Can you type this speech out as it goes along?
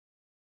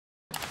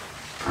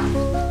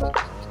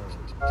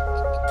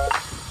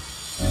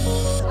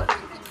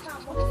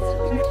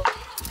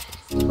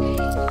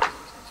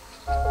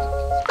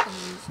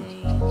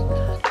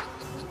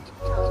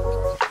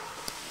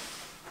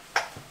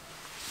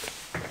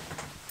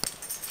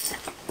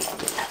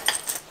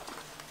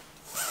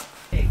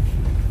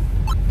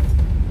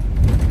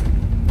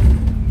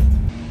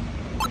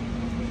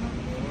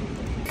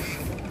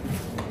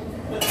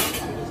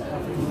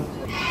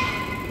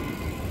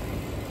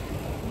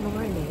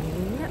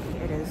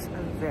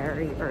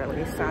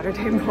Early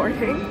Saturday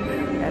morning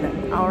and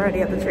I'm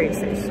already at the train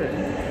station.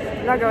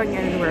 I'm not going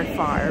anywhere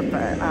far,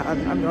 but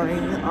I'm going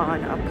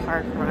on a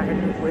park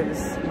ride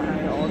with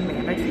my old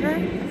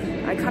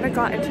manager. I kind of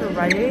got into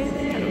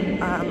running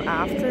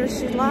after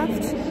she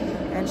left,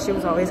 and she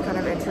was always kind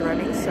of into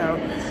running, so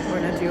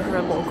we're gonna do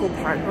her local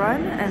park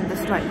run, and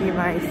this might be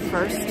my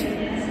first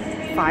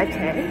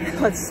 5K.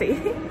 Let's see.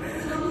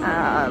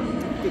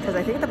 Because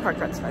I think the park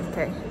run's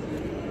 5K.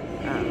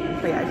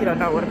 But yeah, if you don't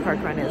know what a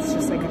park run is, it's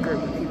just like a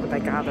group of people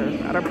that gather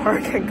at a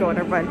park and go on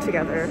a run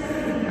together,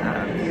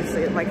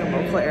 usually in like a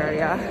local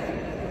area.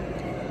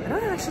 I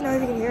don't actually know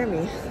if you can hear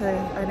me, the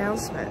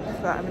announcement,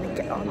 but I'm gonna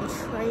get on the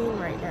train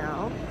right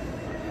now.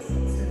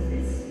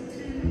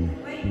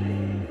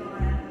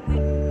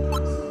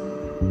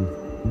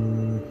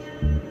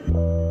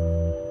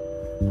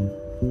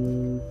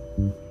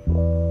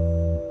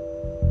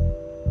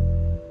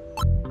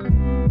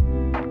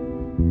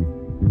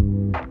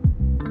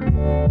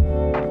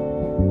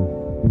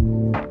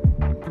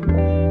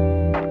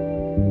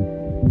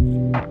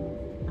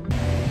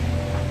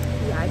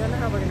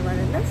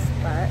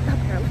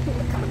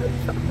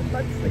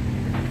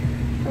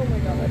 Oh my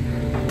god.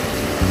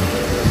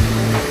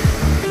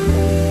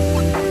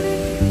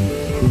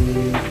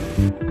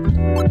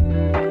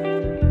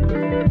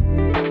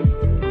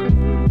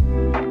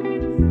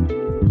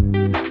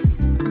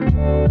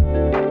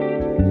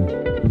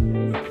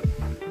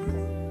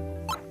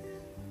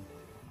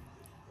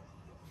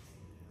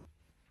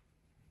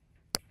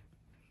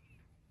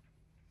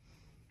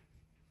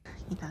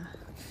 Yeah.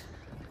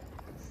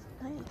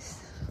 Nice.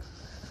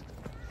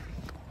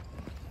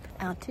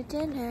 Out to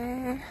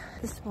dinner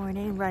this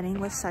morning. Running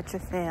was such a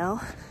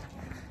fail.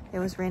 It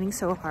was raining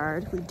so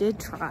hard. We did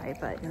try,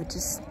 but it was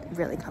just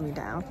really coming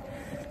down.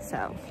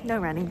 So no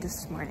running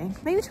this morning.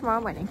 Maybe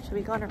tomorrow morning. Should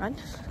we go on a run?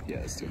 Yeah,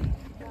 let's do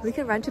it. We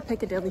can run to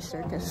Piccadilly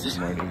Circus.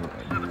 Morning run.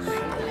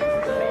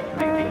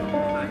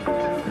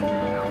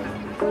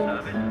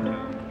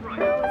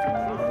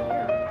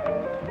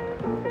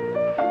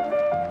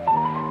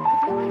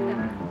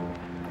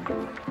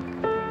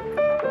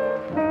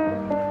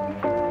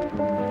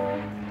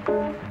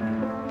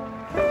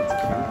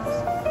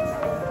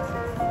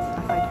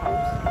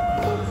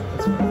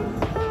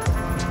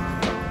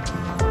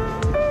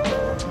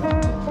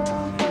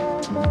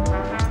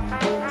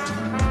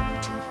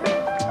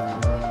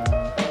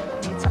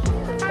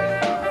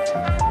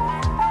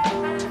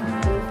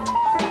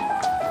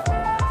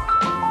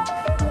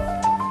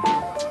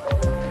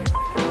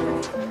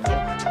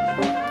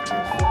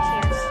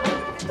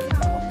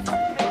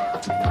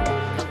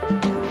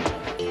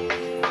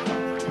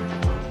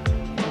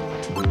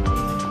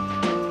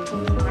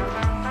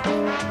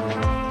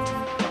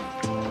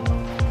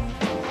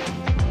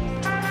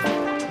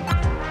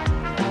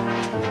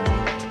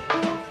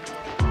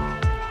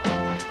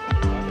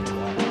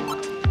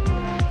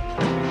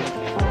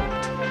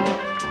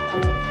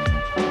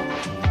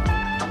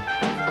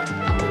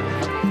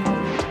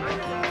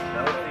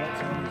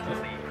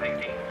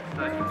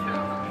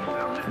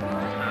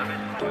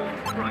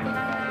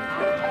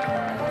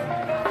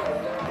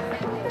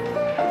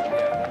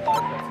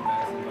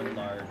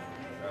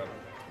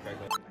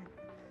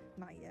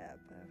 Not yet,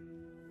 but...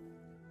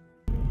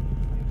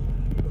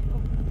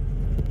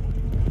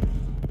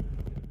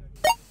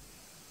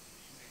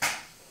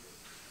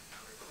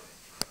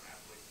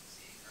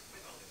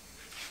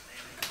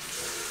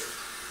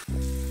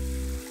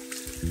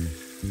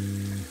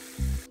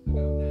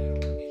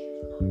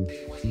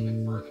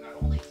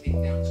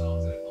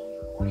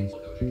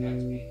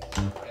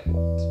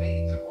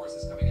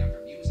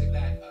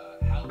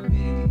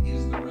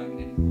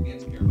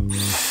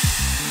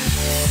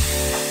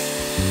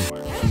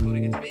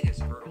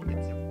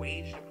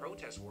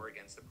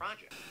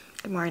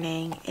 Good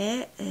morning.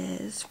 It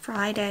is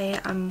Friday.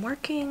 I'm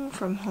working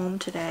from home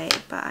today,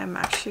 but I'm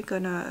actually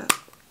gonna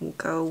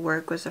go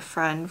work with a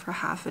friend for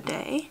half a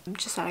day. I'm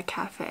just at a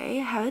cafe.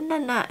 I haven't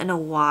done that in a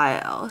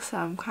while, so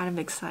I'm kind of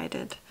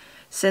excited.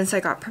 Since I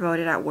got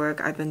promoted at work,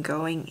 I've been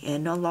going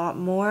in a lot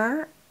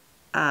more.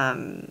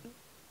 And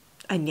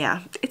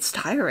yeah, it's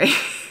tiring.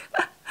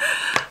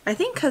 I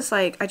think because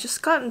like I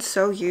just gotten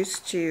so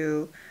used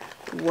to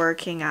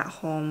working at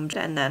home,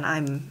 and then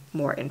I'm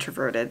more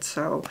introverted,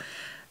 so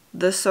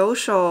the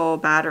social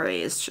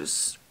battery is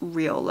just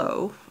real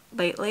low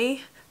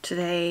lately.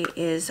 Today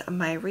is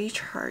my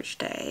recharge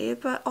day,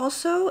 but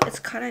also it's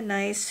kind of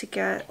nice to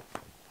get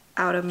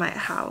out of my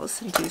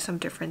house and do some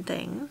different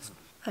things.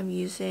 I'm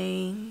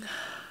using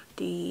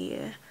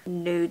the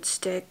Nude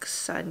Stick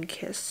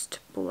Sun-Kissed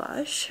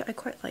blush. I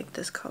quite like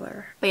this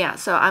color. But yeah,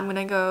 so I'm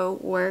gonna go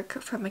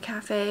work from a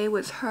cafe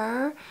with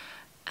her,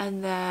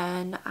 and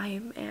then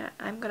I'm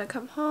gonna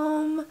come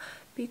home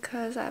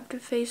because I have to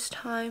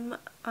FaceTime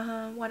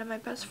one of my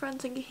best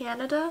friends in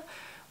Canada.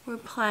 We're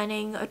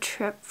planning a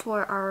trip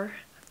for our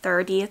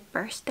 30th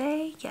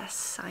birthday.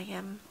 Yes, I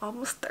am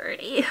almost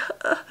 30.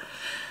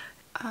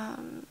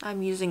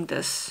 I'm using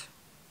this,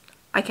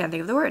 I can't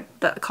think of the word,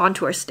 the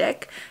contour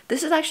stick.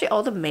 This is actually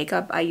all the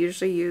makeup I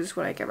usually use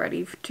when I get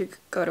ready to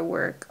go to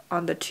work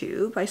on the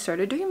tube. I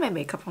started doing my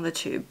makeup on the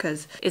tube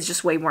because it's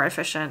just way more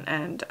efficient,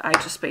 and I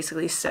just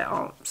basically sit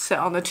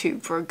on the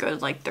tube for a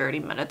good like 30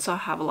 minutes, so I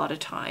have a lot of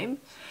time.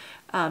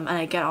 And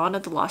I get on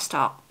at the last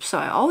stop, so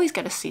I always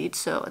get a seat,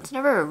 so it's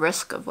never a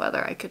risk of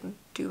whether I can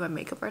do my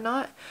makeup or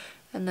not.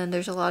 And then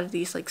there's a lot of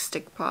these like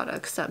stick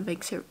products that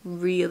makes it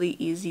really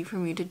easy for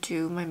me to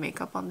do my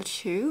makeup on the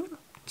tube.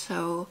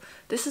 So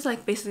this is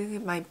like basically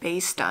my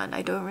base done.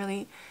 I don't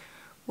really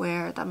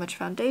wear that much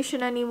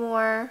foundation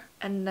anymore.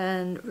 And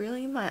then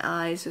really my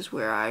eyes is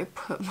where I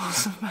put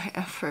most of my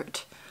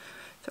effort.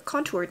 So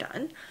contour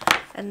done.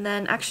 And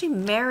then actually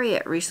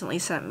Marriott recently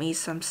sent me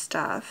some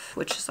stuff,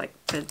 which is like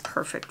been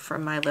perfect for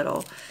my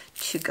little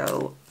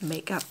to-go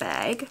makeup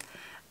bag.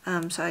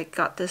 So I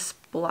got this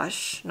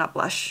blush, not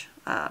blush,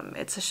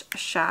 it's a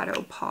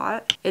shadow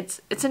pot.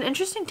 It's an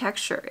interesting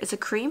texture. It's a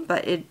cream,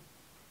 but it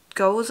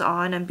goes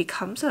on and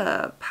becomes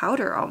a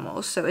powder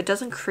almost, so it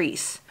doesn't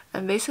crease.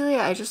 And basically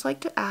I just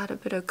like to add a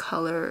bit of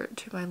color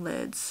to my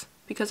lids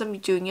because I'm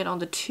doing it on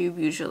the tube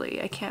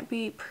usually. I can't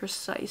be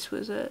precise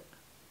with it.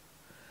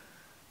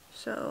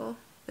 So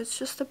it's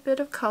just a bit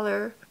of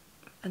color.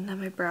 And then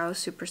my brow is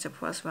super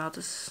simple as well.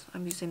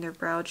 I'm using their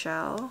brow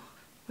gel,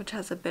 which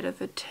has a bit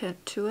of a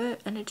tint to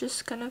it, and it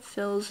just kind of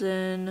fills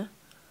in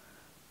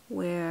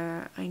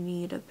where I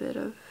need a bit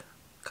of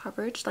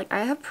coverage. Like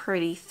I have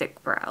pretty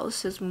thick brows,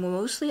 so it's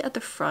mostly at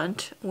the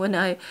front when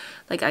I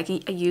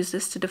use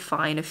this to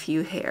define a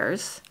few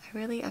hairs. I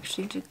really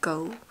actually need to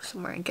go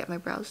somewhere and get my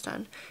brows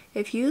done.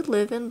 If you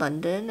live in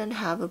London and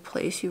have a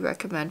place you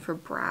recommend for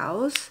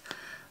brows,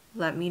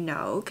 let me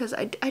know, because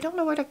I don't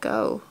know where to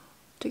go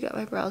to get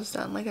my brows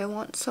done. Like I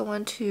want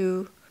someone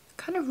to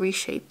kind of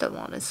reshape them,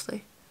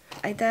 honestly.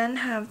 I then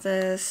have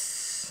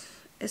this,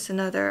 it's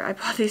another, I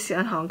bought these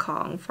in Hong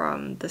Kong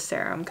from the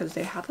Serum because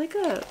they have like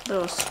a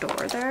little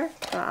store there.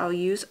 But I'll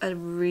use a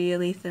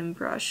really thin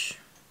brush.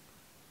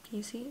 Can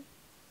you see?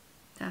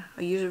 Yeah,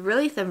 I'll use a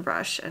really thin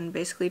brush and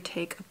basically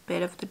take a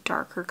bit of the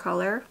darker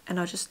color and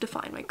I'll just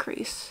define my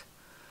crease.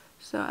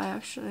 So I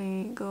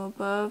actually go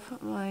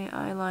above my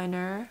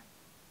eyeliner,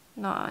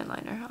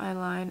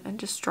 eyeline, and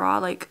just draw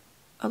like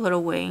a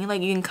little wing,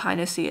 like you can kind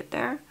of see it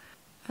there.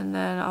 And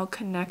then I'll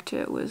connect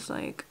it with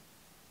like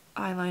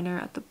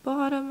eyeliner at the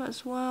bottom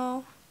as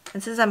well.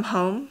 And since I'm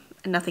home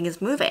and nothing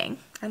is moving,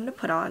 I'm gonna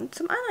put on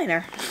some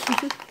eyeliner.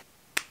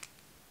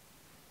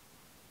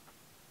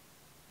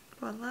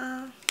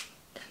 Voila.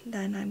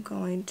 Then I'm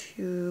going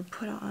to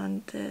put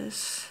on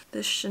this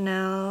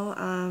Chanel,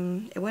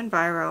 it went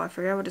viral, I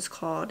forget what it's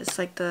called. It's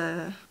like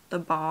the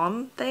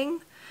balm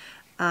thing.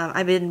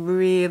 I've been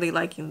really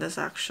liking this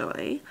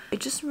actually. It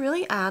just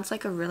really adds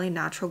like a really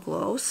natural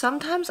glow.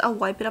 Sometimes I'll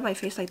wipe it on my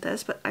face like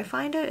this, but I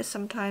find it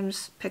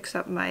sometimes picks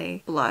up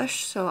my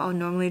blush, so I'll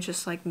normally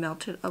just like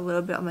melt it a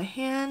little bit on my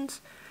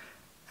hands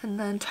and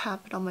then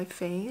tap it on my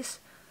face.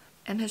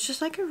 And it's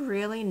just like a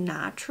really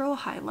natural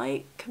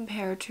highlight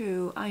compared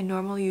to I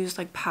normally use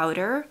like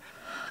powder.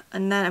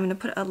 And then I'm gonna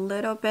put a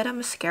little bit of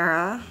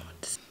mascara.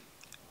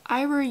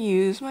 I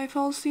reuse my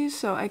falsies,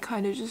 so I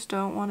kind of just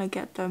don't want to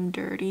get them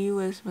dirty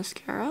with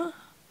mascara.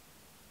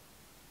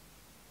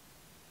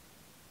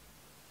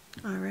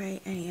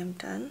 Alright, I am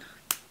done.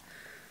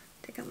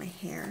 Take out my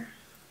hair.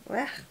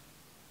 Blech.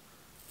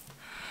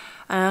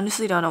 I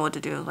honestly don't know what to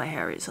do with my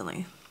hair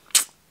recently.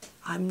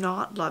 I'm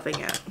not loving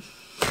it.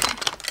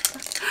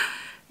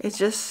 It's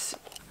just,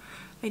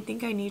 I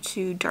think I need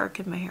to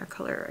darken my hair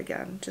color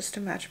again just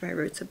to match my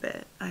roots a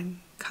bit.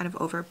 I'm kind of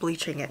over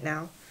bleaching it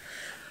now.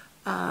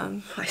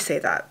 I say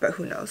that, but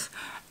who knows.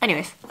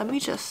 Anyways, let me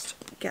just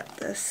get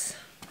this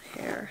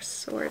hair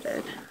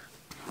sorted.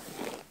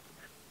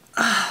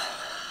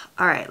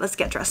 Alright, let's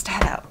get dressed to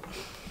head out.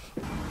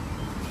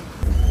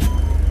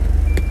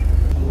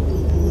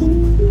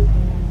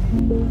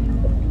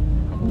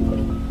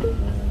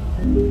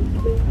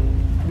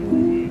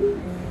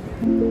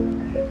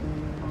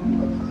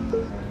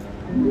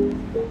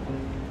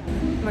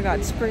 Oh my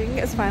god, spring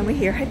is finally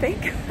here, I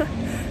think.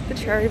 The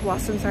cherry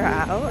blossoms are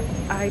out.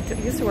 I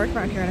used to work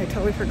around here and I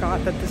totally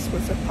forgot that this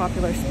was a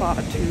popular spot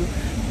to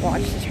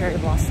watch the cherry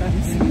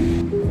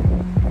blossoms.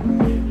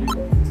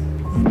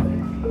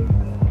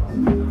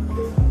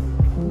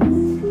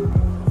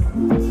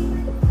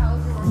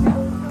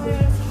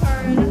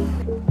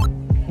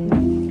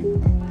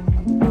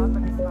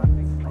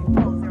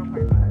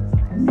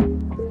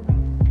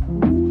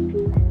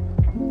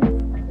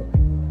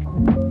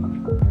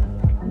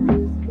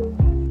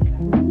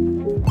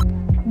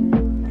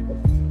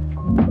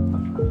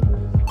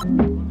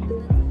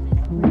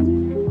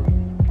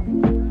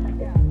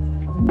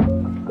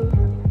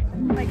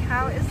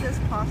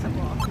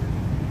 possible.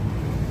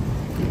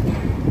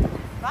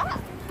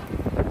 But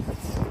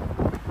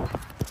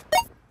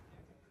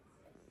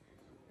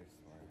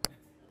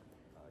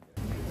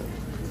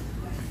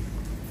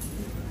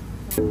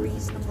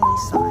reasonably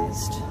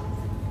sized.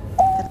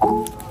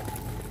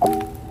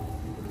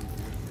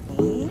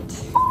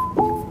 Neat.